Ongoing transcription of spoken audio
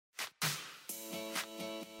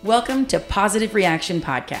Welcome to Positive Reaction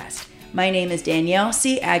Podcast. My name is Danielle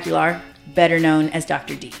C. Aguilar, better known as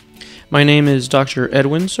Dr. D. My name is Dr.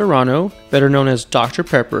 Edwin Serrano, better known as Dr.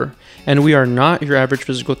 Pepper, and we are not your average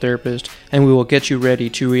physical therapist, and we will get you ready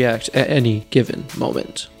to react at any given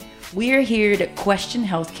moment. We are here to question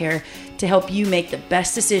healthcare to help you make the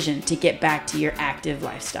best decision to get back to your active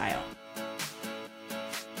lifestyle.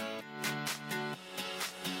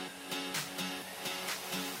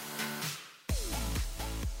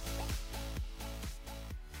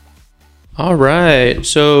 All right,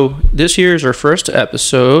 so this here is our first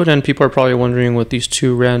episode, and people are probably wondering what these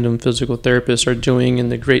two random physical therapists are doing in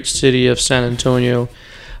the great city of San Antonio,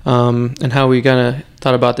 and how we kind of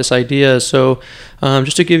thought about this idea. So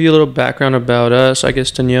just to give you a little background about us, I guess,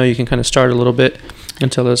 Danielle, you can kind of start a little bit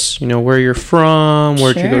and tell us, where you're from,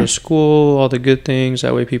 where'd you go to school, all the good things.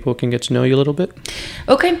 That way people can get to know you a little bit.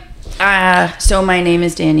 Okay. So my name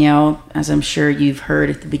is Danielle, as I'm sure you've heard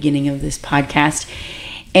at the beginning of this podcast.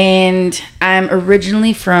 And I'm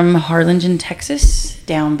originally from Harlingen, Texas,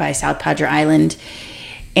 down by South Padre Island.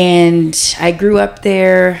 And I grew up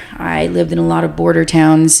there. I lived in a lot of border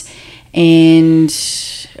towns and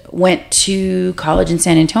went to college in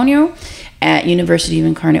San Antonio at University of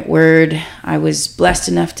Incarnate Word. I was blessed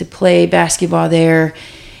enough to play basketball there.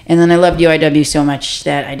 And then I loved UIW so much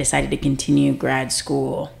that I decided to continue grad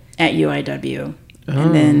school at UIW. Oh.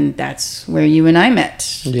 And then that's where you and I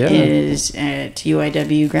met, is at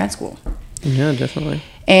UIW grad school. Yeah, definitely.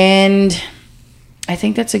 And I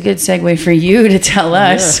think that's a good segue for you to tell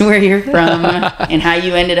us where you're from and how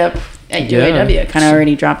you ended up at UIW. I kind of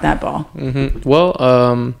already dropped that ball. Mm-hmm.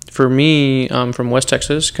 Well, for me, I'm from West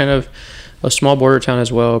Texas, kind of a small border town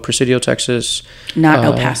as well, Presidio, Texas. Not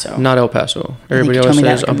El Paso. Not El Paso. Everybody always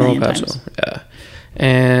says I'm from El Paso. Times. Yeah.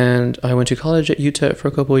 And I went to college at UTEP for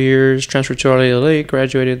a couple of years, transferred to Arleta Lake,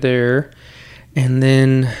 graduated there. And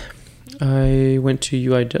then I went to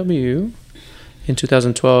UIW in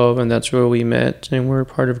 2012, and that's where we met. And we're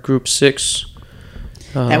part of Group 6.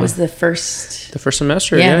 That was the first... The first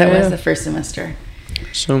semester, yeah. That was the first semester.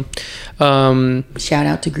 So... shout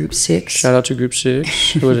out to Group 6. Shout out to Group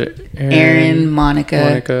 6. Who was it? Aaron,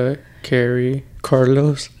 Monica, Carrie,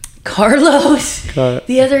 Carlos.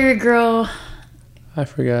 The other girl... I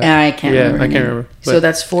forgot. I can't remember. I can't remember. So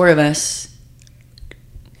that's 4 of us.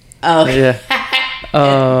 Oh. Yeah.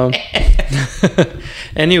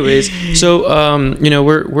 Anyways, so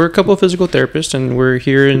we're a couple of physical therapists, and we're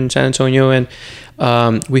here in San Antonio, and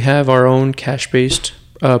we have our own cash-based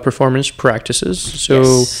performance practices.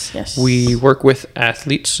 So we work with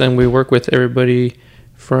athletes, and we work with everybody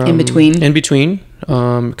from in between,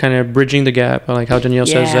 kind of bridging the gap. I like how Danielle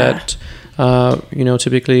says that.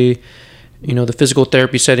 Typically, the physical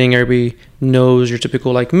therapy setting, everybody knows your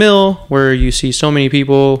typical mill, where you see so many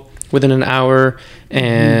people within an hour,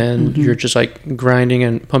 and you're just grinding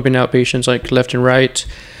and pumping out patients left and right.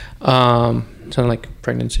 Sounded like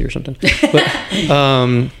pregnancy or something.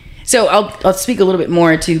 But, so I'll speak a little bit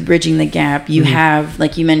more to bridging the gap. You have,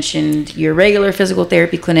 like you mentioned, your regular physical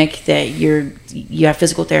therapy clinic that you have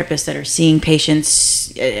physical therapists that are seeing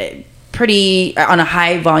patients pretty on a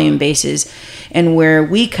high volume basis. And where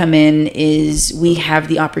we come in is we have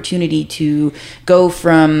the opportunity to go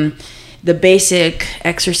from the basic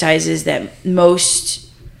exercises that most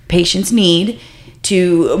patients need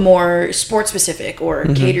to more sport specific or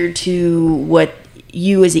catered to what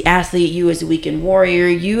you as the athlete, you as the weekend warrior,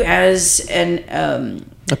 you as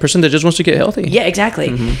a person that just wants to get healthy. Yeah,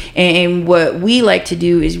 exactly. And what we like to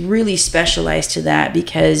do is really specialize to that,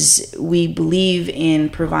 because we believe in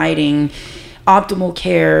providing optimal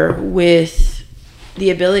care with the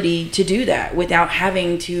ability to do that without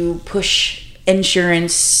having to push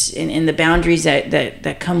insurance and the boundaries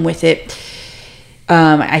that come with it.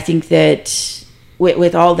 I think that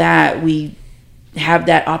with all that, we have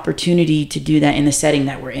that opportunity to do that in the setting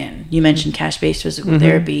that we're in. You mentioned cash-based physical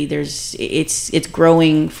therapy. It's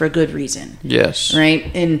growing for a good reason. Yes. Right.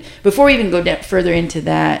 And before we even go further into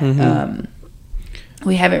that,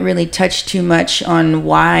 we haven't really touched too much on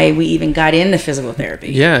why we even got into physical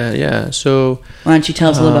therapy. Yeah. So why don't you tell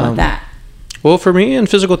us a little about that? Well, for me in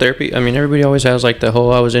physical therapy, everybody always has the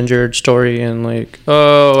whole I was injured story, and I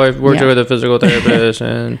worked with a physical therapist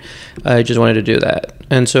and I just wanted to do that.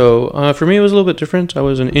 And so for me, it was a little bit different. I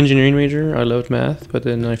was an engineering major. I loved math, but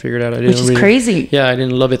then I figured out I didn't. Which is crazy. Yeah, I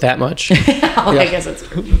didn't love it that much. I guess that's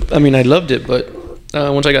true. I loved it, but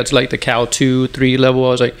once I got to the Cal 2, 3 level, I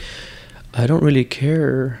was like, I don't really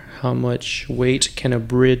care how much weight can a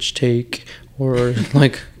bridge take, or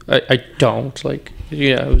I don't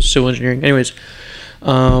it was civil engineering. Anyways,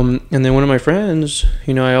 and then one of my friends,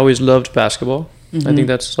 I always loved basketball. I think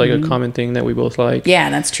that's like a common thing that we both like. Yeah,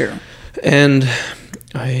 that's true. And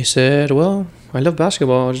I said, well, I love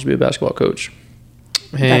basketball. I'll just be a basketball coach.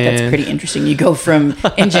 I bet that's pretty interesting. You go from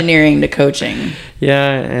engineering to coaching.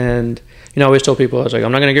 Yeah, and I always tell people, I was like,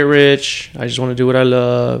 I'm not gonna get rich. I just want to do what I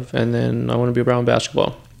love, and then I want to be around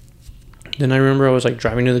basketball. Then I remember I was like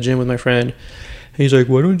driving to the gym with my friend. He's like,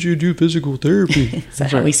 why don't you do physical therapy? Is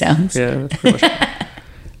that how he sounds? Yeah, that's pretty much.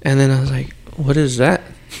 And then I was like, what is that?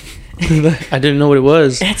 I didn't know what it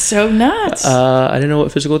was. That's so nuts. I didn't know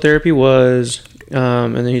what physical therapy was.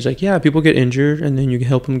 And then he's like, yeah, people get injured and then you can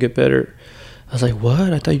help them get better. I was like,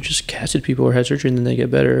 what? I thought you just casted people or had surgery and then they get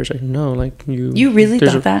better. It's like, no, like You really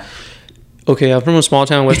thought that? Okay, I'm from a small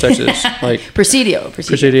town, West Texas. Like Presidio.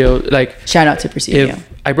 Like, shout out to Presidio. If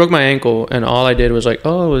I broke my ankle and all I did was like,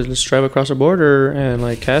 oh, let's drive across the border and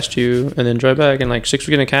like cast you and then drive back and like 6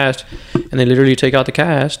 weeks in a cast, and they literally take out the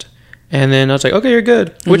cast. And then I was like, okay, you're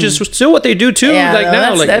good. Which is still what they do too. Yeah, like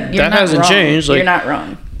now, like that hasn't changed. Like, you're not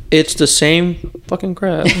wrong. It's the same fucking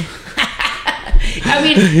crap. I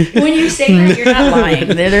mean, when you say that, you're not lying.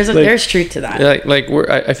 There's truth to that. Like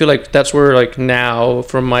I feel like that's where like now,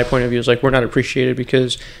 from my point of view, is like we're not appreciated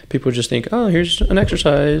because people just think, oh, here's an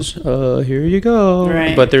exercise, here you go.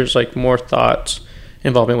 Right. But there's like more thoughts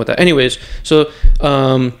involvement with that. Anyways, so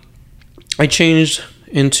I changed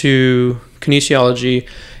into kinesiology,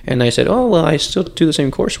 and I said, oh well, I still do the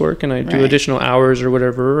same coursework, and I do additional hours or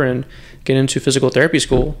whatever, and get into physical therapy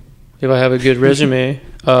school if I have a good resume.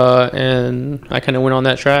 And I kind of went on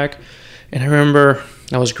that track. And I remember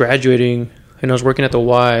I was graduating and I was working at the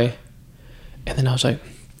Y, and then I was like,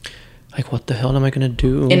 what the hell am I going to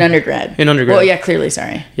do? In undergrad. Well, yeah, clearly,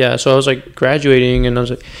 sorry. Yeah, so I was like graduating, and I was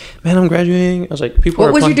like, man, I'm graduating. I was like,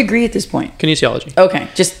 What was your degree at this point? Kinesiology. Okay,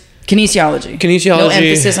 just kinesiology. No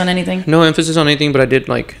emphasis on anything? No emphasis on anything, but I did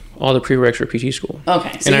like all the prereqs for PT school.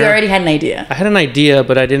 Okay, so you already had an idea. I had an idea,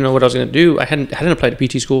 but I didn't know what I was going to do. I hadn't applied to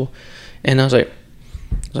PT school, and I was like,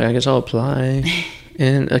 I guess I'll apply.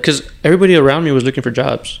 And because everybody around me was looking for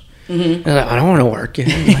jobs. And I was like, I don't want to work.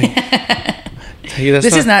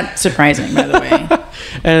 This is not surprising, by the way.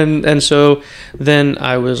 and so then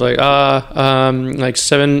I was like, like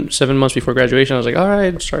seven months before graduation, I was like, all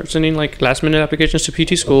right, start sending like last minute applications to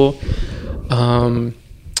PT school. And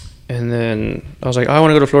then I was like, I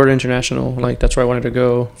want to go to Florida International. Like, that's where I wanted to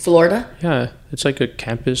go. Florida? Yeah. It's like a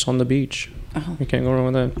campus on the beach. Oh. You can't go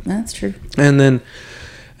wrong with that. That's true. And then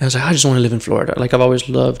I was like, I just want to live in Florida. Like, I've always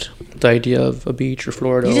loved the idea of a beach or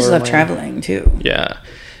Florida. You just love traveling, too. Yeah.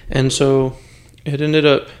 And so it ended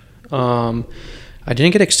up, I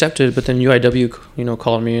didn't get accepted, but then UIW,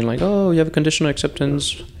 called me and like, oh, you have a conditional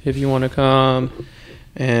acceptance if you want to come.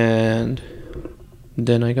 And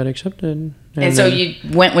then I got accepted. And so you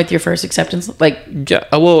went with your first acceptance? Like, yeah,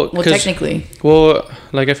 well, technically. Well,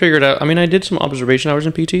 like I figured out, I did some observation hours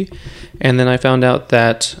in PT, and then I found out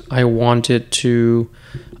that I wanted to,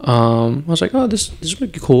 I was like, oh, this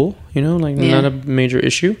would be cool, not a major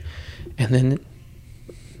issue. And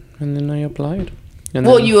then I applied. And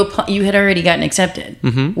well, you had already gotten accepted.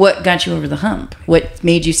 Mm-hmm. What got you over the hump? What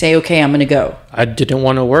made you say, okay, I'm going to go? I didn't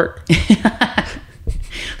want to work.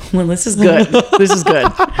 Well, this is good. This is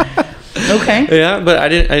good. Okay. Yeah,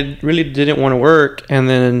 but I really didn't want to work. And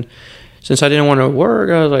then since I didn't want to work,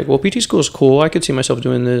 I was like, well, PT school is cool. I could see myself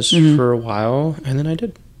doing this for a while. And then I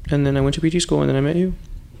did. And then I went to PT school, and then I met you.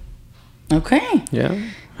 Okay. Yeah.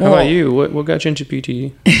 How about you? What got you into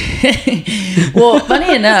PT? Well,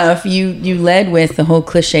 funny enough, you led with the whole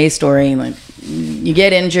cliche story. Like, you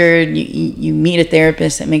get injured, you meet a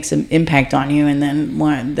therapist that makes an impact on you, and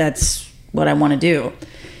then that's what I want to do.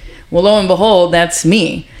 Well, lo and behold, that's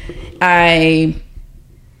me. I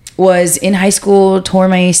was in high school, tore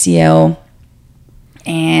my ACL,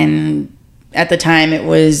 and at the time it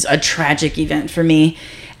was a tragic event for me.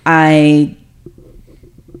 I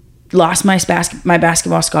lost my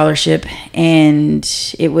basketball scholarship,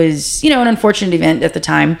 and it was, an unfortunate event at the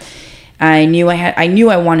time. I knew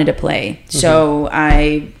I wanted to play. Mm-hmm. So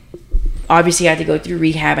I obviously had to go through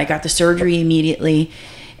rehab. I got the surgery immediately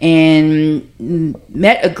and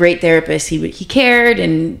met a great therapist. He cared,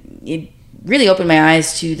 and it really opened my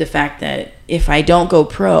eyes to the fact that if I don't go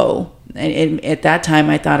pro, and at that time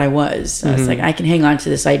I thought I was. I was like, I can hang on to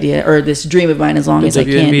this idea or this dream of mine as long as I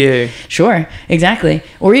can. WNBA. Sure, exactly.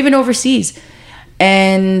 Or even overseas.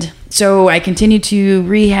 And so I continued to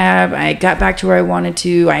rehab. I got back to where I wanted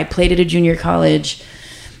to. I played at a junior college.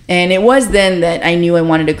 And it was then that I knew I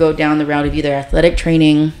wanted to go down the route of either athletic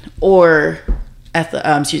training or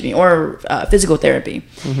physical therapy.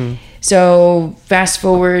 Mm-hmm. So fast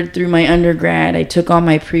forward through my undergrad, I took all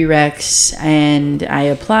my prereqs and I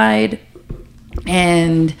applied,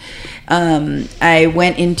 And I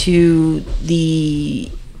went into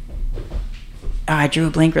I drew a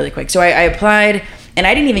blank really quick. So I applied, and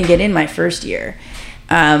I didn't even get in my first year.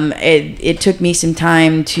 It took me some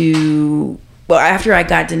time to, well, after I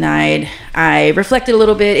got denied, I reflected a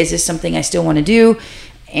little bit. Is this something I still want to do?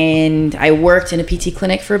 And I worked in a PT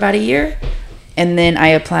clinic for about a year. And then I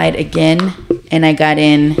applied again, and I got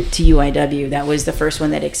in to UIW. That was the first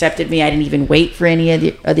one that accepted me. I didn't even wait for any of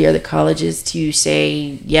the other colleges to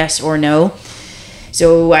say yes or no.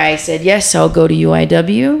 So I said, yes, I'll go to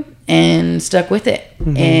UIW, and stuck with it.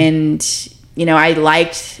 Mm-hmm. And, you know, I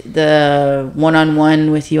liked the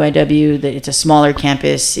one-on-one with UIW, that it's a smaller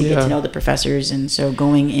campus. You get to know the professors. And so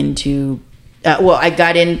going into, I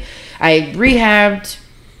got in, I rehabbed,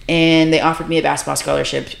 and they offered me a basketball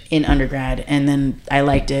scholarship in undergrad, and then I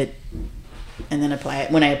liked it, and then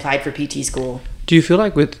when I applied for PT school. Do you feel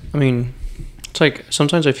like it's like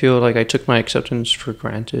sometimes I feel like I took my acceptance for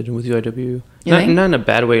granted with UIW. Not in a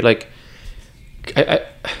bad way. Like I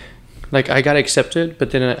got accepted,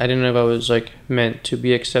 but then I didn't know if I was like meant to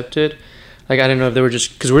be accepted. Like, I don't know if they were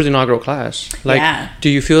just, because we're the inaugural class. Like, do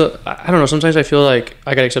you feel, I don't know, sometimes I feel like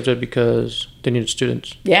I got accepted because they needed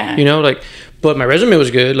students. Yeah. You know, like, but my resume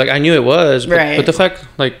was good. Like, I knew it was. But the fact,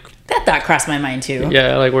 like. That thought crossed my mind, too.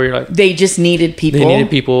 Yeah, like, where you're like. They just needed people. They needed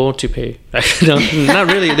people to pay. No, not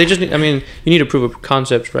really. They just need, you need to prove a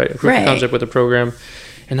concept, right? A proof of concept with a program.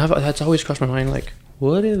 And that's always crossed my mind, like,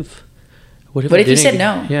 what if you said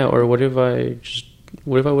no? Yeah, or what if I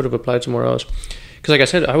would have applied somewhere else? Because like I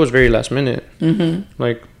said, I was very last minute,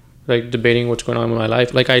 like debating what's going on with my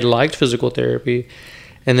life. Like, I liked physical therapy,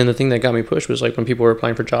 and then the thing that got me pushed was like when people were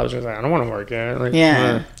applying for jobs, I was like, I don't want to work yet. Like,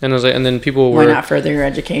 and I was like, and then people were, why not further your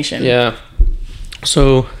education? Yeah.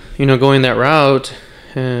 So, you know, going that route,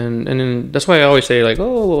 and then that's why I always say like,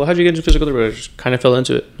 oh, well, how'd you get into physical therapy? I just kind of fell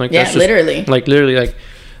into it. Like, that's just, literally.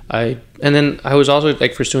 And then I was also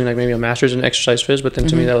like pursuing like maybe a master's in exercise phys, but then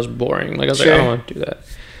to me that was boring. Like, I was like, I don't want to do that.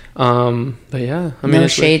 But yeah, I mean, no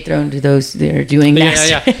shade thrown to those that are doing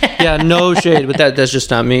that. Yeah, no shade, but that's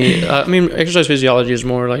just not me. I mean, exercise physiology is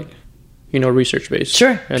more like, you know, research based.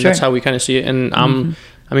 Sure, and that's how we kind of see it. And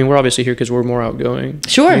I mean, we're obviously here because we're more outgoing.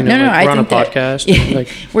 Sure, you know, no, like, we're on a podcast. And,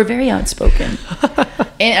 like, we're very outspoken,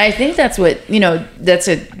 and I think that's what, you know, that's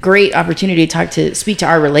a great opportunity to speak to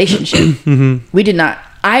our relationship.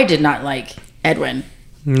 I did not like Edwin.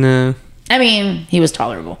 No. I mean, he was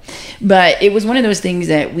tolerable, but it was one of those things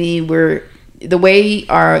that the way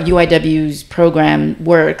our UIW's program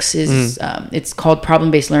works is it's called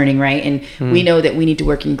problem-based learning, right? And we know that we need to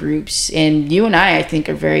work in groups, and you and I think,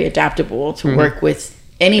 are very adaptable to work with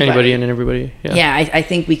anybody and everybody. Yeah, I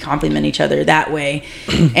think we complement each other that way.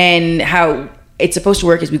 And how it's supposed to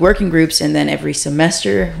work is we work in groups, and then every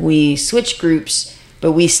semester we switch groups,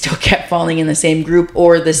 but we still kept falling in the same group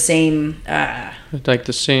or the same like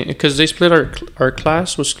the same, because they split our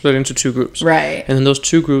class was split into 2 groups, right? And then those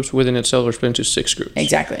 2 groups within itself were split into 6 groups.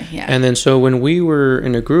 Exactly. Yeah. And then so when we were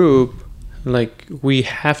in a group, like, we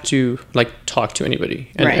have to like talk to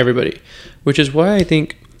anybody and everybody, which is why I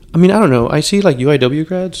think, I mean, I don't know, I see like UIW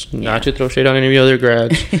grads, not to throw shade on any other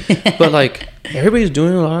grads, but like everybody's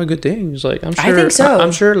doing a lot of good things. Like, I'm sure, I think so.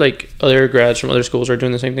 I'm sure like other grads from other schools are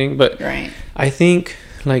doing the same thing, but I think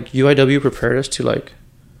like UIW prepared us to like,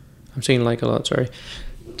 I'm saying like a lot, sorry.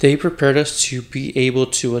 They prepared us to be able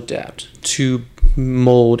to adapt, to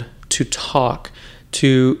mold, to talk,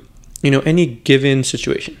 to, you know, any given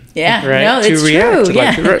situation. Yeah, right? No, it's true.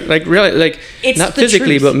 Like really, like, it's not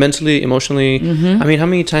physically, but mentally, emotionally. I mean, how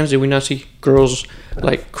many times did we not see girls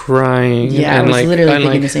like crying? Yeah, and I was like, literally and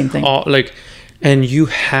thinking like, the same thing. And you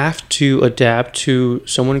have to adapt to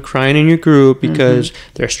someone crying in your group because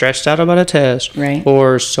they're stressed out about a test, right?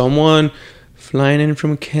 Or someone flying in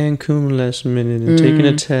from Cancun last minute and taking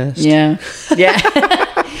a test. Yeah.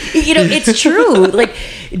 You know, it's true. Like,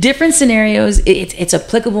 different scenarios, it's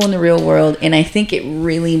applicable in the real world, and I think it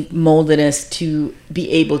really molded us to be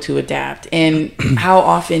able to adapt. And how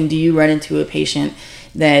often do you run into a patient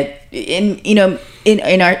that, in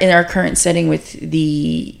our current setting with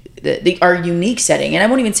our unique setting, and I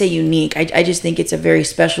won't even say unique. I just think it's a very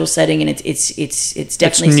special setting, and it's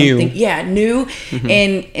definitely something new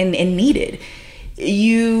and needed.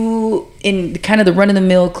 You, in kind of the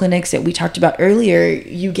run-of-the-mill clinics that we talked about earlier,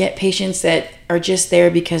 you get patients that are just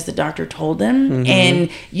there because the doctor told them,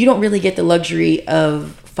 and you don't really get the luxury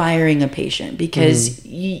of firing a patient because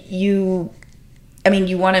you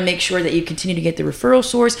want to make sure that you continue to get the referral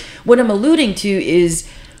source. What I'm alluding to is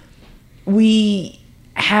we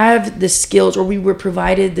have the skills, or we were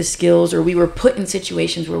provided the skills, or we were put in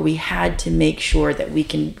situations where we had to make sure that we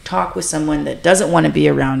can talk with someone that doesn't want to be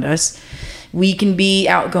around us, we can be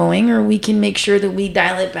outgoing, or we can make sure that we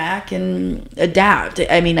dial it back and adapt.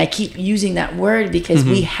 I mean, I keep using that word because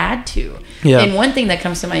we had to. Yeah. And one thing that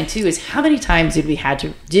comes to mind too is how many times did we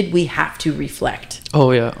have to reflect?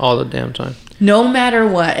 Oh yeah, all the damn time. No matter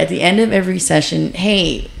what, at the end of every session,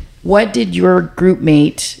 hey, what did your group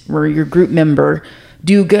mate or your group member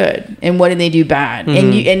do good, and what did they do bad?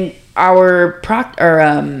 And our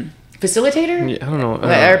facilitator, Yeah, I don't know.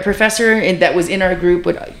 our professor that was in our group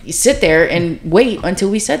would sit there and wait until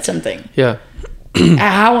we said something. Yeah.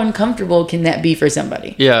 How uncomfortable can that be for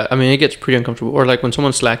somebody? Yeah, I mean, it gets pretty uncomfortable. Or like when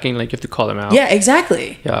someone's slacking, like you have to call them out. Yeah,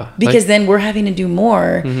 exactly. Yeah, because like- then we're having to do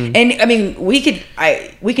more. And I mean, we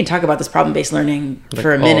can talk about this problem-based learning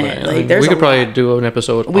for a minute. I mean, There's we could a probably lot. do an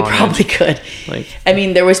episode. We on probably it. could. Like- I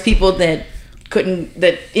mean, there was people that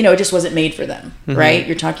it just wasn't made for them, right?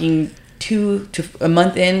 You're talking to a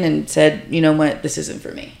month in and said, you know what, this isn't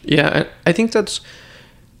for me. Yeah, I think that's,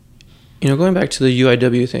 going back to the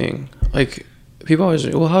UIW thing, like people always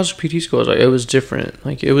say, well, how's PT school? I was like, it was different.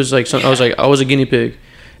 Like it was like, I was a guinea pig.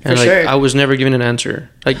 And For like, sure. I was never given an answer.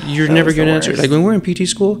 Like you're That never was given the an answer. worst. Like when we were in PT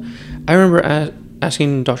school, I remember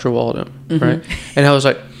asking Dr. Walden, right? And I was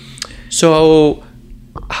like, so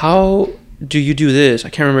how do you do this? I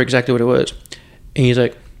can't remember exactly what it was. And he's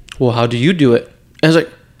like, well, how do you do it? And I was like,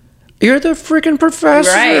 you're the freaking professor.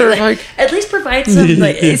 Right. Like, At least provide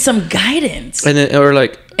some guidance. and then, or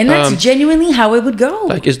like, And that's genuinely how it would go.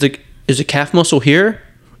 like, is the calf muscle here?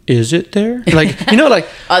 Is it there? Like, like,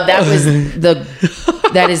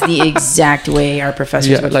 that is the exact way our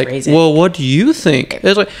professors would like, phrase it. well, what do you think?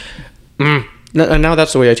 It's like, now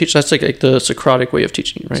that's the way I teach. That's like the Socratic way of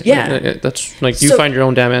teaching, right? Yeah. Like, that's like you So- find your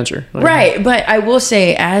own damn answer. Like, Right, but I will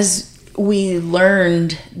say, as we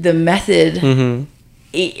learned the method,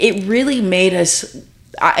 it really made us.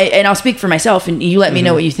 And I'll speak for myself, and you let me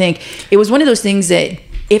know what you think. It was one of those things that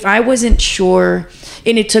if I wasn't sure,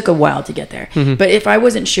 and it took a while to get there, but if I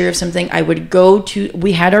wasn't sure of something, I would go to.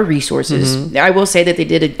 We had our resources. I will say that they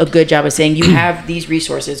did a good job of saying, you have these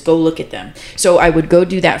resources, go look at them. So I would go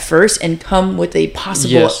do that first and come with a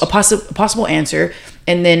possible answer,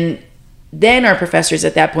 and then our professors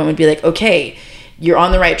at that point would be like, okay, you're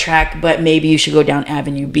on the right track, but maybe you should go down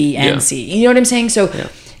avenue B and C. You know what I'm saying? So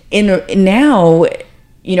now,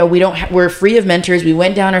 we're free of mentors. We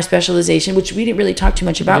went down our specialization, which we didn't really talk too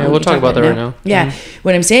much about. Yeah, we'll talk about that right now. Yeah.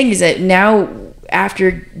 What I'm saying is that now,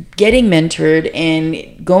 after getting mentored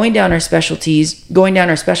and going down our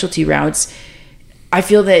specialty routes, I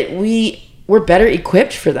feel that we're better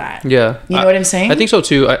equipped for that. Yeah. You know what I'm saying? I think so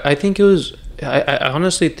too. I think it was. I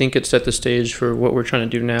honestly think it set the stage for what we're trying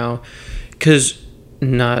to do now, because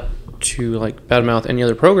not to like badmouth any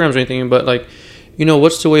other programs or anything, but like,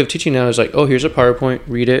 what's the way of teaching now is like, oh, here's a PowerPoint,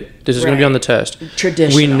 read it. This is going to be on the test.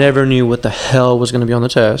 Traditional. We never knew what the hell was going to be on the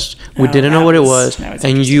test. We didn't know what it was.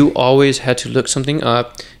 And you always had to look something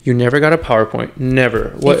up. You never got a PowerPoint.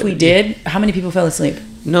 Never. If we did, how many people fell asleep?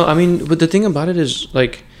 No, I mean, but the thing about it is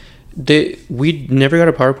like, we never got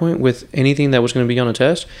a PowerPoint with anything that was going to be on a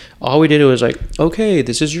test. All we did was like, okay,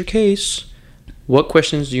 this is your case. What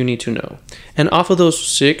questions do you need to know? And off of those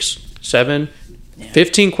 6, 7,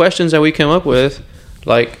 15 questions that we came up with,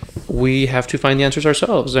 like, we have to find the answers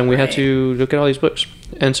ourselves, and we had to look at all these books.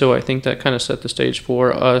 And so I think that kind of set the stage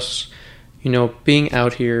for us, being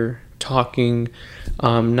out here talking,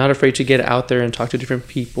 not afraid to get out there and talk to different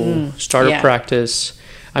people, start a practice.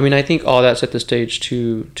 I mean, I think all that set the stage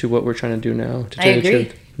to what we're trying to do now. I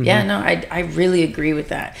agree. Yeah, no, I really agree with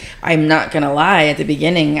that. I'm not going to lie. At the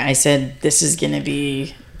beginning, I said, this is going to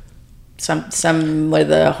be some of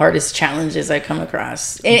the hardest challenges I come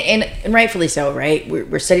across. And rightfully so, right?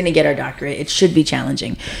 We're studying to get our doctorate. It should be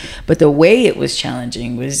challenging. But the way it was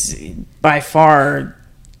challenging was by far,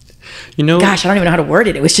 gosh, I don't even know how to word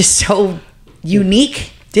it. It was just so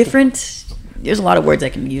unique, different. There's a lot of words I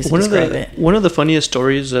can use to describe it. One of the funniest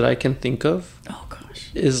stories that I can think of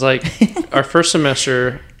is like our first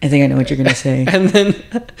semester. I think I know what you're gonna say. And then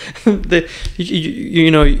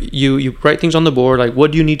you write things on the board, like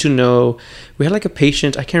what do you need to know. We had like a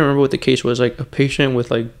patient, I can't remember what the case was, like a patient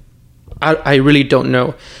with like, I really don't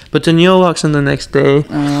know. But Danielle walks in the next day,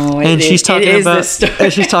 and she's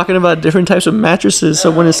talking about different types of mattresses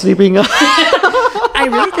someone is sleeping on. I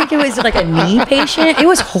really think it was like a knee patient. It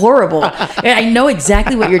was horrible. I know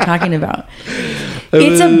exactly what you're talking about.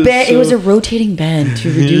 It's a bed. It was a rotating bed to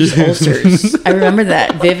reduce ulcers. I remember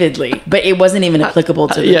that vividly, but it wasn't even applicable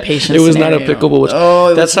to the patient. It was scenario. not applicable.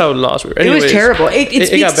 That's how lost we were. Anyways, it was terrible.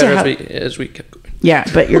 It got better as we kept going. Yeah,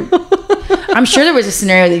 but I'm sure there was a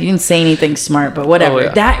scenario that you didn't say anything smart, but whatever.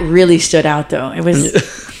 That really stood out, though. It was.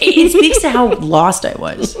 It speaks to how lost I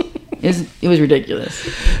was. It was ridiculous.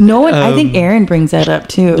 No one, I think Aaron brings that up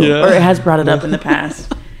too, Yeah. or has brought it up in the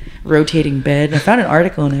past. Rotating bed. I found an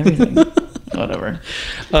article and everything. Whatever.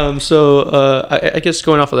 I guess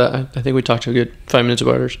going off of that, I think we talked a good 5 minutes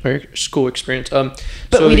about our school experience. But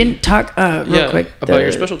we didn't talk real quick about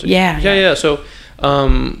your specialty. Yeah. So, what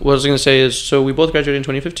I was going to say is, so we both graduated in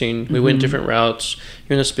 2015. We went different routes.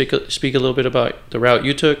 You're going to speak a little bit about the route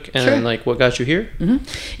you took and like what got you here.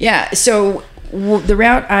 Yeah. So the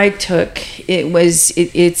route I took,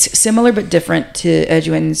 it's similar but different to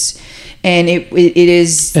Edwin's, and it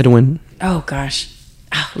is Edwin. Oh gosh,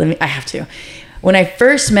 I have to. When I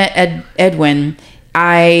first met Edwin,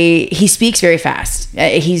 he speaks very fast.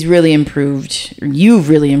 He's really improved. You've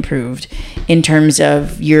really improved in terms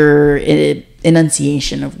of your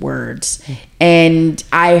enunciation of words. And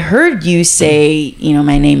I heard you say,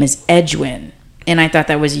 my name is Edwin, and I thought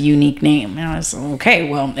that was a unique name. And I was okay.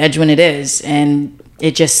 Well, Edwin it is, and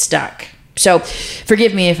it just stuck. So,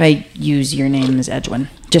 forgive me if I use your name as Edwin.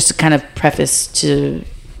 Just to kind of preface to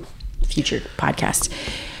future podcasts.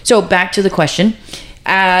 So back to the question.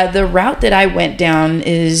 The route that I went down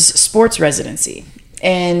is sports residency.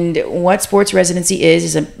 And what sports residency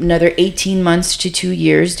is another 18 months to 2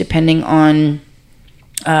 years, depending on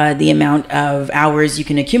the amount of hours you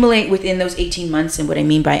can accumulate within those 18 months. And what I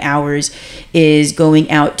mean by hours is going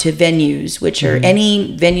out to venues, which are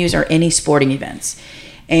any venues or any sporting events.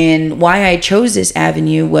 And why I chose this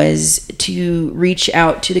avenue was to reach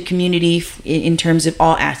out to the community in terms of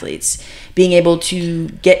all athletes, being able to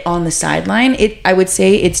get on the sideline. I would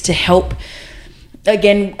say it's to help.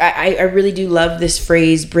 Again, I really do love this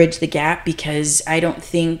phrase, bridge the gap, because I don't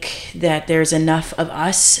think that there's enough of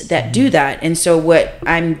us that do that. And so what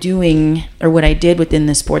I'm doing, or what I did within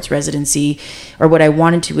the sports residency, or what I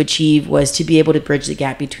wanted to achieve, was to be able to bridge the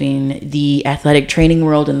gap between the athletic training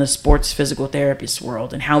world and the sports physical therapist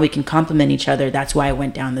world, and how we can complement each other. That's why I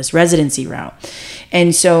went down this residency route.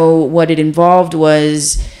 And so what it involved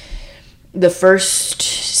was the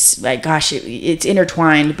first, it's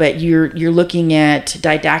intertwined, but you're looking at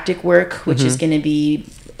didactic work, which is going to be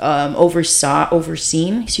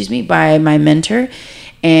overseen by my mentor,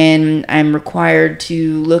 and I'm required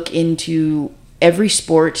to look into every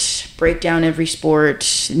sport, break down every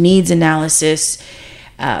sport, needs analysis,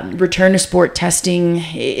 return to sport testing.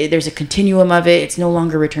 There's a continuum of it. It's no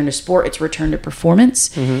longer return to sport, it's return to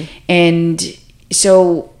performance. And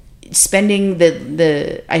so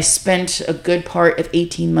I spent a good part of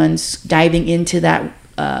 18 months diving into that,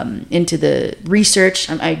 into the research.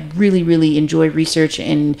 I really, really enjoy research,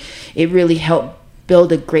 and it really helped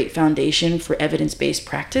build a great foundation for evidence-based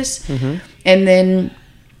practice. And then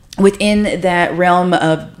within that realm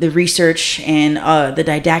of the research and the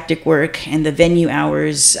didactic work and the venue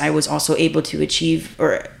hours, I was also able to achieve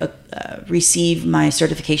or receive my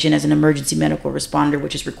certification as an emergency medical responder,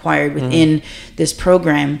 which is required within this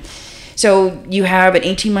program. So you have an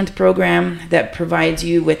 18-month program that provides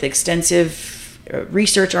you with extensive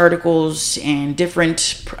research articles and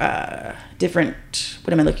different different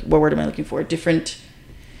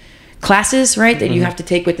classes, right, that you have to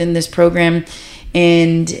take within this program.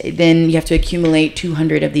 And then you have to accumulate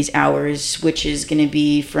 200 of these hours, which is going to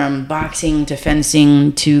be from boxing to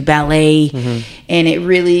fencing to ballet. And it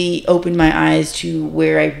really opened my eyes to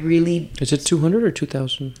where I really... Is it 200 or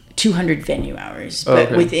 2,000? 200 venue hours. But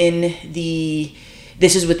this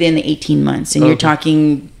is within the 18 months. And you're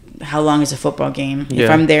talking, how long is a football game? Yeah. If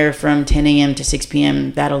I'm there from 10 a.m. to 6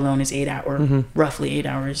 p.m., that alone is 8 hours, roughly 8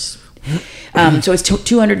 hours. So it's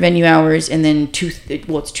 200 venue hours, and then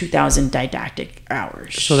it's 2,000 didactic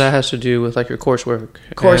hours. So that has to do with like your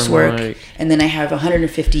coursework. And then I have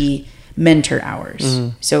 150 mentor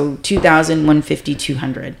hours. So 2,000, 150,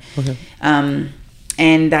 200. Okay.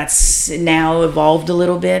 And that's now evolved a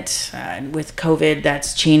little bit with COVID.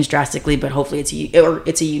 That's changed drastically, but hopefully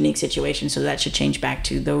it's a unique situation, so that should change back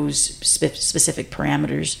to those specific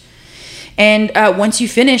parameters. And once you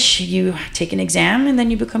finish, you take an exam, and then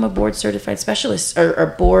you become a board certified specialist, or a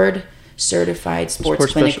board certified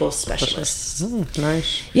sports clinical specialist.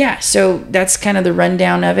 Nice. Yeah, so that's kind of the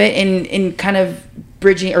rundown of it, and kind of not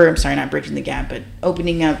bridging the gap, but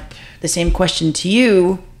opening up the same question to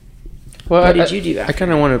you. Well, what did you do after? I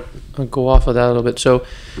kind of want to go off of that a little bit. So,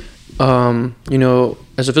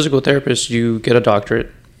 as a physical therapist, you get a doctorate,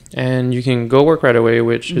 and you can go work right away,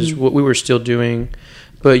 which is what we were still doing.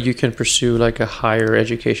 But you can pursue like a higher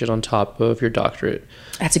education on top of your doctorate.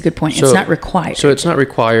 That's a good point. It's not required. So it's not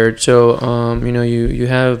required. So, you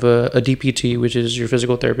have a DPT, which is your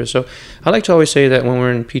physical therapist. So I like to always say that when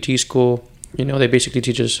we're in PT school, they basically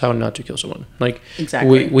teach us how not to kill someone. Like,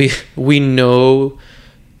 exactly. we know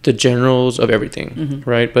the generals of everything,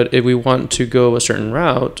 right? But if we want to go a certain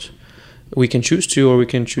route, we can choose to, or we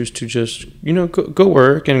can choose to just, go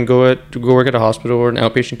work and go work at a hospital or an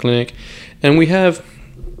outpatient clinic. And we have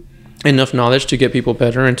enough knowledge to get people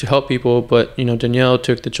better and to help people. But, Danielle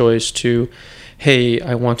took the choice to, hey,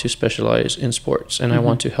 I want to specialize in sports and I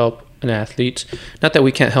want to help an athlete. Not that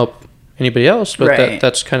we can't help anybody else, but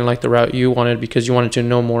that's kind of like the route you wanted, because you wanted to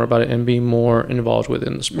know more about it and be more involved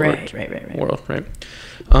within the sport world, right?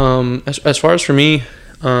 As far as for me,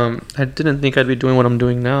 I didn't think I'd be doing what I'm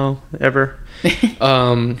doing now ever.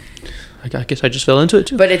 I guess I just fell into it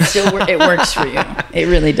too. But it still it works for you. It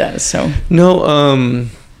really does. So no,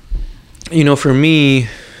 for me,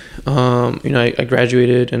 I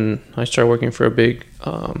graduated and I started working for a big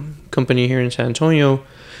company here in San Antonio.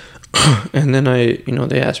 And then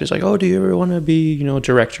they asked me, it's like, oh, do you ever want to be, a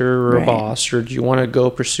director or a boss, or do you want to go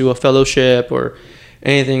pursue a fellowship or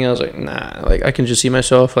anything? I was like, nah, like I can just see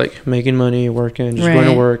myself like making money, working, just going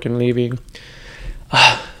to work and leaving.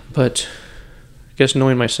 But I guess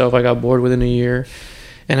knowing myself, I got bored within a year.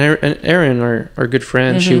 And Erin, our good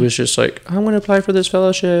friend, she was just like, I want to apply for this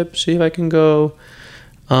fellowship, see if I can go.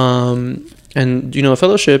 And a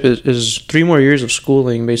fellowship is 3 more years of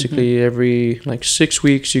schooling. Basically, every 6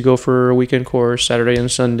 weeks you go for a weekend course, Saturday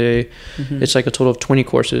and Sunday. It's like a total of 20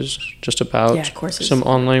 courses, just about. Yeah, courses. Some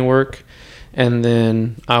online work, and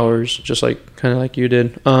then hours, just kind of like you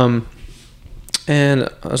did. And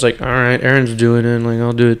I was like, all right, Erin's doing it,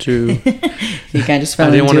 I'll do it too. You kind of just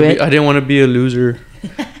fell into it. I didn't want to be a loser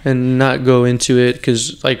and not go into it,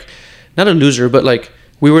 because not a loser, but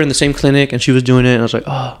we were in the same clinic and she was doing it, and I was like,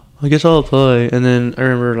 oh, I guess I'll apply. And then I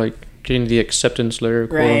remember getting the acceptance letter,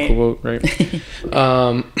 quote unquote, right?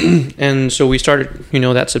 And so we started,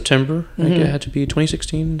 that September. It had to be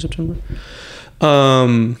 2016 September.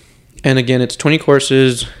 And again, it's 20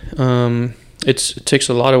 courses. It takes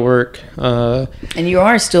a lot of work. And you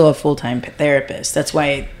are still a full-time therapist. That's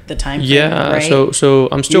why the time frame, right? So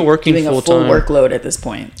I'm still working doing full-time. a full workload at this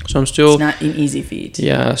point. So I'm still... It's not an easy feat.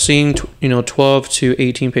 Yeah, seeing 12 to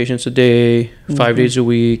 18 patients a day, 5 days a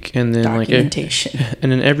week, and then documentation.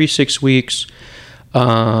 And then every 6 weeks,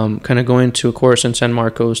 kind of going to a course in San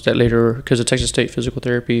Marcos that later, because the Texas State Physical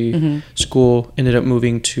Therapy School ended up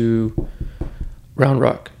moving to Round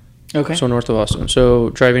Rock. Okay. So north of Austin.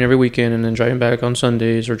 So driving every weekend and then driving back on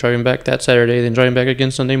Sundays, or driving back that Saturday, then driving back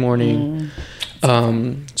again Sunday morning.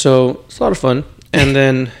 So it's a lot of fun. And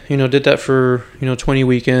then, did that for, 20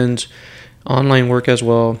 weekends, online work as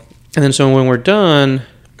well. And then so when we're done,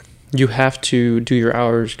 you have to do your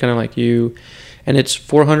hours kind of like you. And it's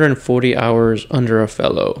 440 hours under a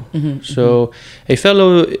fellow. So a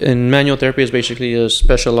fellow in manual therapy is basically a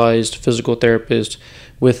specialized physical therapist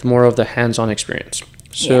with more of the hands-on experience.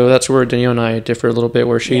 So that's where Danielle and I differ a little bit,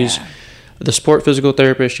 where she's the sport physical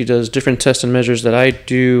therapist. She does different tests and measures that I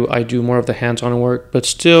do. I do more of the hands-on work, but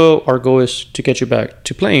still our goal is to get you back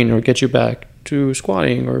to playing, or get you back to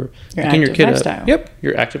squatting, or picking your kid up. Yep,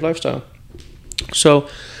 your active lifestyle. So,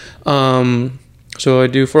 so I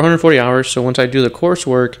do 440 hours. So once I do the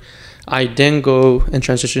coursework, I then go and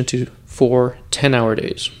transition to 4 10-hour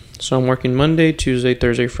days. So I'm working Monday, Tuesday,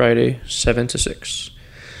 Thursday, Friday, 7 to 6.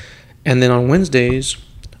 And then on Wednesdays,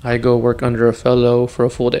 I go work under a fellow for a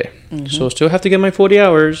full day. So still have to get my 40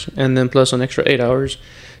 hours, and then plus an extra 8 hours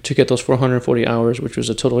to get those 440 hours, which was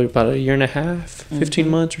a total of about a year and a half, 15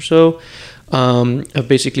 months or so, of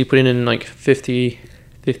basically putting in 50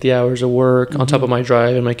 hours of work on top of my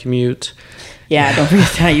drive and my commute. Yeah, don't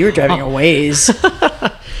forget that. You were driving a ways.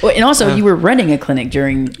 Well, and also, you were running a clinic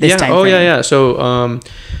during this time frame. Yeah. So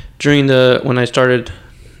during when I started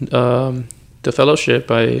the fellowship,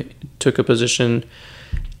 I took a position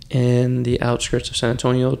in the outskirts of San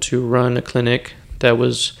Antonio to run a clinic that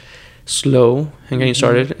was slow and getting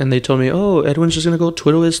started. And they told me, oh, Edwin's just going to go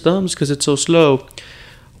twiddle his thumbs because it's so slow.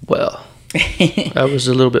 Well, that was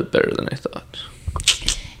a little bit better than I thought.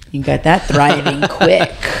 You got that thriving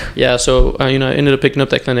quick. Yeah, so, I ended up picking up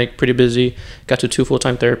that clinic pretty busy. Got to 2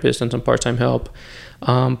 full-time therapists and some part-time help.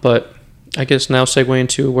 But I guess now segueing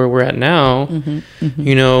to where we're at now,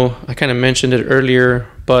 I kind of mentioned it earlier,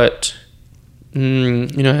 but,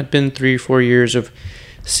 it had been 3-4 years of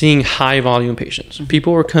seeing high volume patients.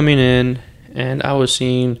 People were coming in, and I was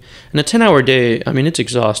seeing, in a 10-hour day, I mean, it's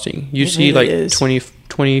exhausting. You see really 20,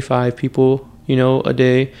 25 people, a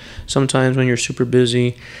day, sometimes when you're super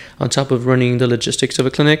busy, on top of running the logistics of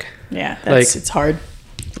a clinic. Yeah, it's hard.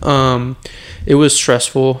 It was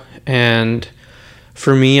stressful, and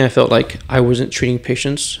for me, I felt like I wasn't treating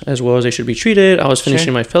patients as well as they should be treated. I was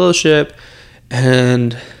finishing my fellowship,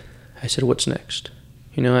 and I said, what's next?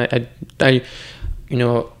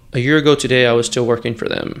 a year ago today, I was still working for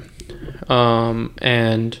them.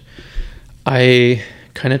 And I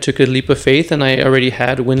kind of took a leap of faith, and I already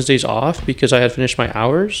had Wednesdays off because I had finished my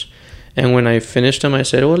hours. And when I finished them, I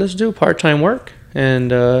said, well, let's do part-time work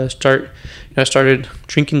and I started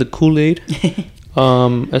drinking the Kool-Aid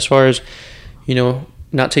as far as,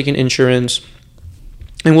 not taking insurance.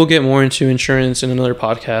 And we'll get more into insurance in another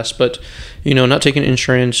podcast, but, not taking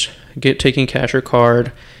insurance, taking cash or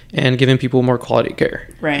card, and giving people more quality care.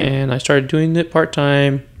 Right. And I started doing it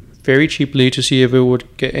part-time, very cheaply, to see if it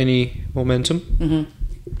would get any momentum. Mm-hmm.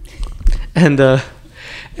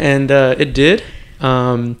 And it did.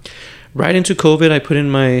 Right into COVID, I put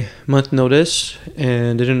in my month notice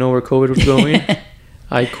and didn't know where COVID was going.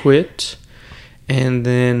 I quit. And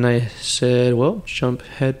then I said, well, jump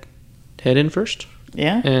head in first.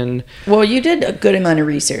 Yeah. And well, you did a good amount of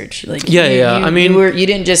research. Like you you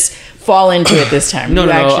didn't just fall into it this time.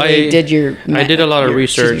 I did a lot of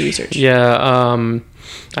research. Yeah.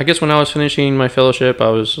 I guess when I was finishing my fellowship, I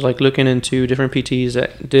was like looking into different PTs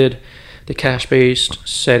that did the cash-based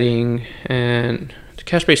setting, and the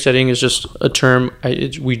cash-based setting is just a term.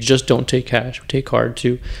 We just don't take cash; we take card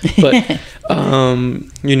too. But the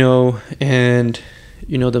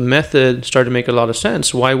method started to make a lot of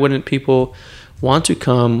sense. Why wouldn't people want to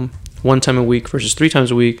come one time a week versus 3 times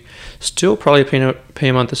a week? Still probably pay them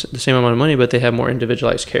the same amount of money, but they have more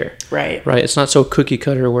individualized care. Right. It's not so cookie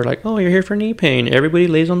cutter where like, oh, you're here for knee pain. Everybody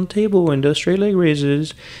lays on the table and does straight leg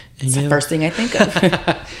raises. It's the first thing I think of.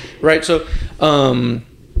 Right. So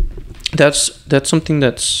that's something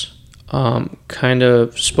that's kind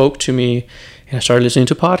of spoke to me, and I started listening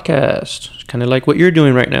to podcasts, kind of like what you're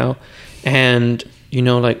doing right now, and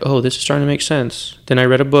oh, this is starting to make sense. Then I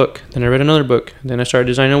read a book. Then I read another book. Then I started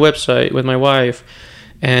designing a website with my wife.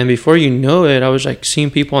 And before you know it, I was like seeing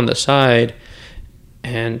people on the side.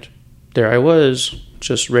 And there I was,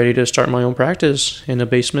 just ready to start my own practice in a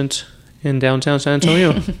basement in downtown San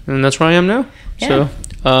Antonio. And that's where I am now. Yeah. So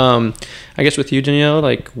I guess with you, Danielle,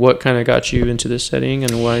 like what kind of got you into this setting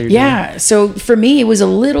and why you're doing it? So for me, it was a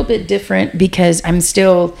little bit different because I'm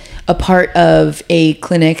still a part of a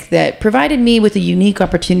clinic that provided me with a unique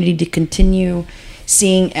opportunity to continue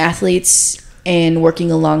seeing athletes and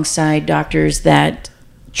working alongside doctors that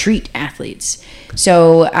treat athletes.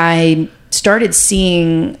 So I started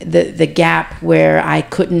seeing the gap where I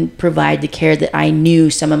couldn't provide the care that I knew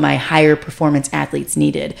some of my higher performance athletes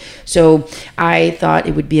needed. So I thought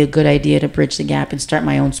it would be a good idea to bridge the gap and start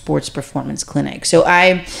my own sports performance clinic. So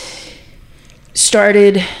I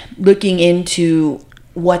started looking into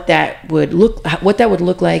what that would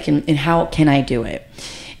look like and how can I do it.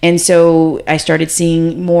 And so I started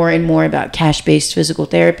seeing more and more about cash-based physical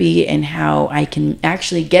therapy and how I can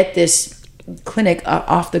actually get this clinic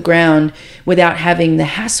off the ground without having the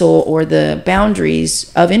hassle or the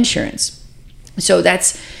boundaries of insurance. So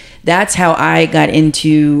that's how I got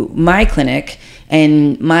into my clinic.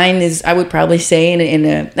 And mine is, I would probably say, in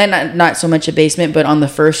a not so much a basement, but on the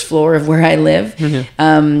first floor of where I live.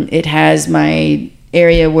 Mm-hmm. It has my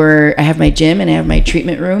area where I have my gym and I have my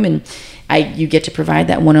treatment room, and you get to provide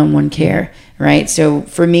that one-on-one care, right? So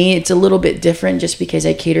for me, it's a little bit different just because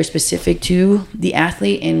I cater specific to the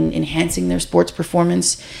athlete and enhancing their sports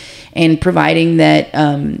performance and providing that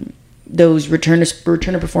those return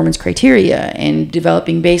to performance criteria and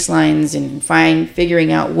developing baselines and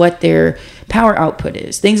figuring out what their power output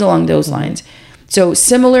is, things along those lines. So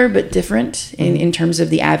similar but different in terms of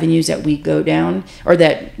the avenues that we go down or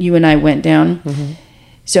that you and I went down. Mm-hmm.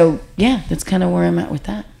 So yeah, that's kind of where I'm at with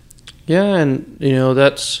that. Yeah, and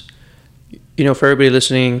that's for everybody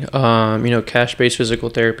listening, cash-based physical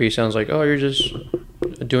therapy sounds like, oh, you're just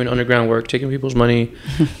doing underground work, taking people's money.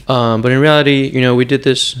 But in reality, we did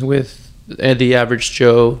this with the average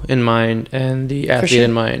Joe in mind and the athlete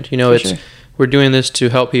in mind. We're doing this to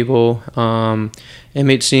help people.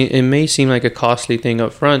 It may seem like a costly thing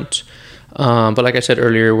up front, but like I said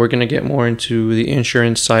earlier, we're going to get more into the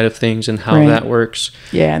insurance side of things and how that works.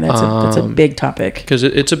 Yeah, that's a big topic. Because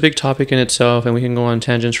it's a big topic in itself, and we can go on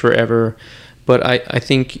tangents forever. But I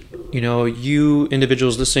think, you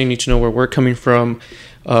individuals listening need to know where we're coming from,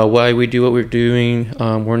 why we do what we're doing.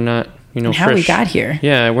 We're not, and how we got here.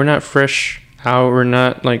 Yeah, we're not fresh out. We're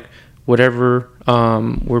not like whatever.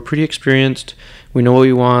 We're pretty experienced. We know what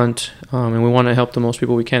we want, and we want to help the most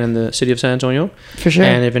people we can in the city of San Antonio. For sure.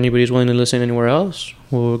 And if anybody's willing to listen anywhere else,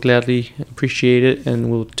 we'll gladly appreciate it,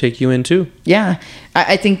 and we'll take you in too. Yeah.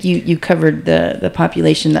 I think you covered the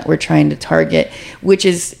population that we're trying to target, which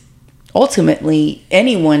is ultimately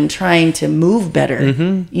anyone trying to move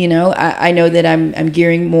better. You know, I know that I'm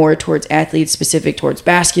gearing more towards athletes, specific towards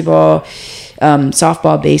basketball,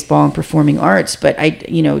 softball, baseball, and performing arts. But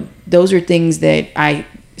those are things that I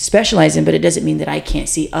specialize in, but it doesn't mean that I can't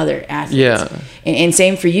see other athletes. Yeah. And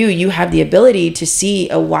same for you. You have the ability to see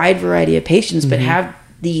a wide variety of patients, but have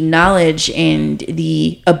the knowledge and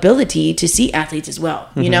the ability to see athletes as well.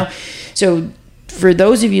 You know, so for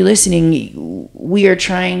those of you listening, we are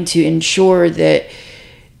trying to ensure that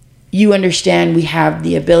you understand we have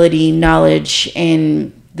the ability, knowledge,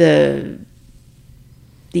 and the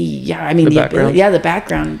background. Ability, the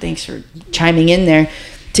background. Thanks for chiming in there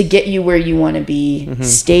to get you where you want to be.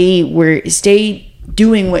 Stay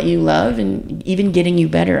doing what you love, and even getting you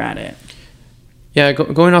better at it. Yeah,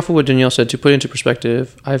 going off of what Danielle said, to put into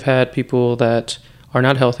perspective, I've had people that are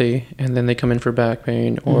not healthy, and then they come in for back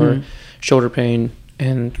pain or shoulder pain,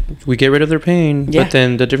 and we get rid of their pain. Yeah. But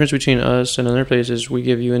then the difference between us and other places, we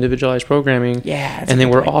give you individualized programming. Yeah, and then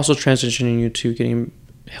we're also transitioning you to getting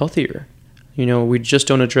healthier. You know, we just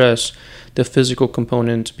don't address the physical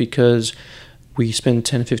component because we spend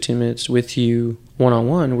 10, 15 minutes with you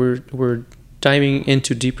one-on-one. We're diving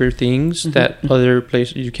into deeper things that other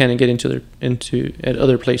places you can't get into at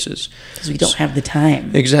other places because we don't have the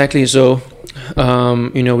time. Exactly. So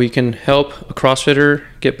we can help a CrossFitter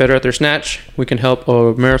get better at their snatch, we can help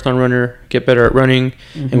a marathon runner get better at running,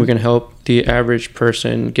 and we can help the average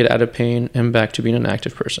person get out of pain and back to being an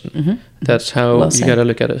active person. That's how you got to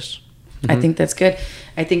look at us. I think that's good.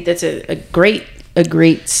 I think that's a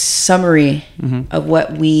great summary of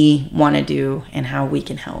what we want to do and how we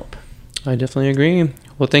can help. I definitely agree.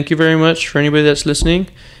 Well, thank you very much for anybody that's listening,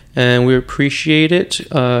 and we appreciate it.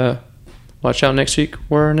 Watch out next week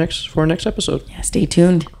for our next episode. Yeah, stay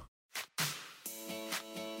tuned.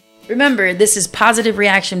 Remember, this is Positive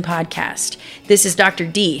Reaction Podcast. This is Dr.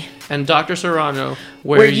 D. And Dr. Serrano,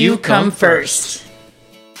 where you come first.